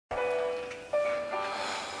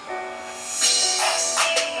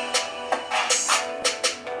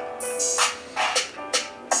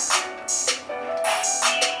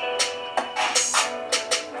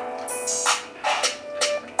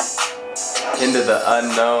Into the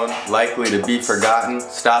unknown, likely to be forgotten.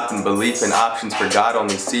 Stopped in belief in options for God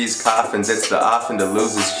only sees coffins. It's the often to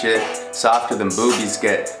lose his shit. Softer than boobies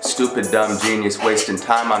get. Stupid dumb genius wasting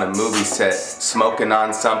time on a movie set. Smoking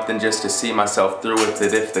on something just to see myself through with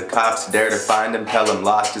it. If the cops dare to find him, tell him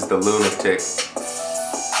lost is the lunatic.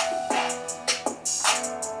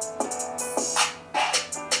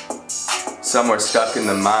 Somewhere stuck in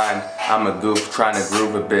the mind, I'm a goof trying to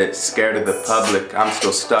groove a bit. Scared of the public, I'm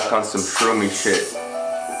still stuck on some shroomy shit.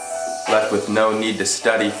 Left with no need to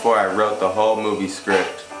study for I wrote the whole movie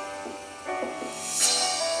script.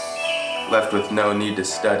 Left with no need to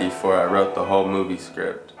study for I wrote the whole movie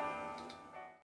script.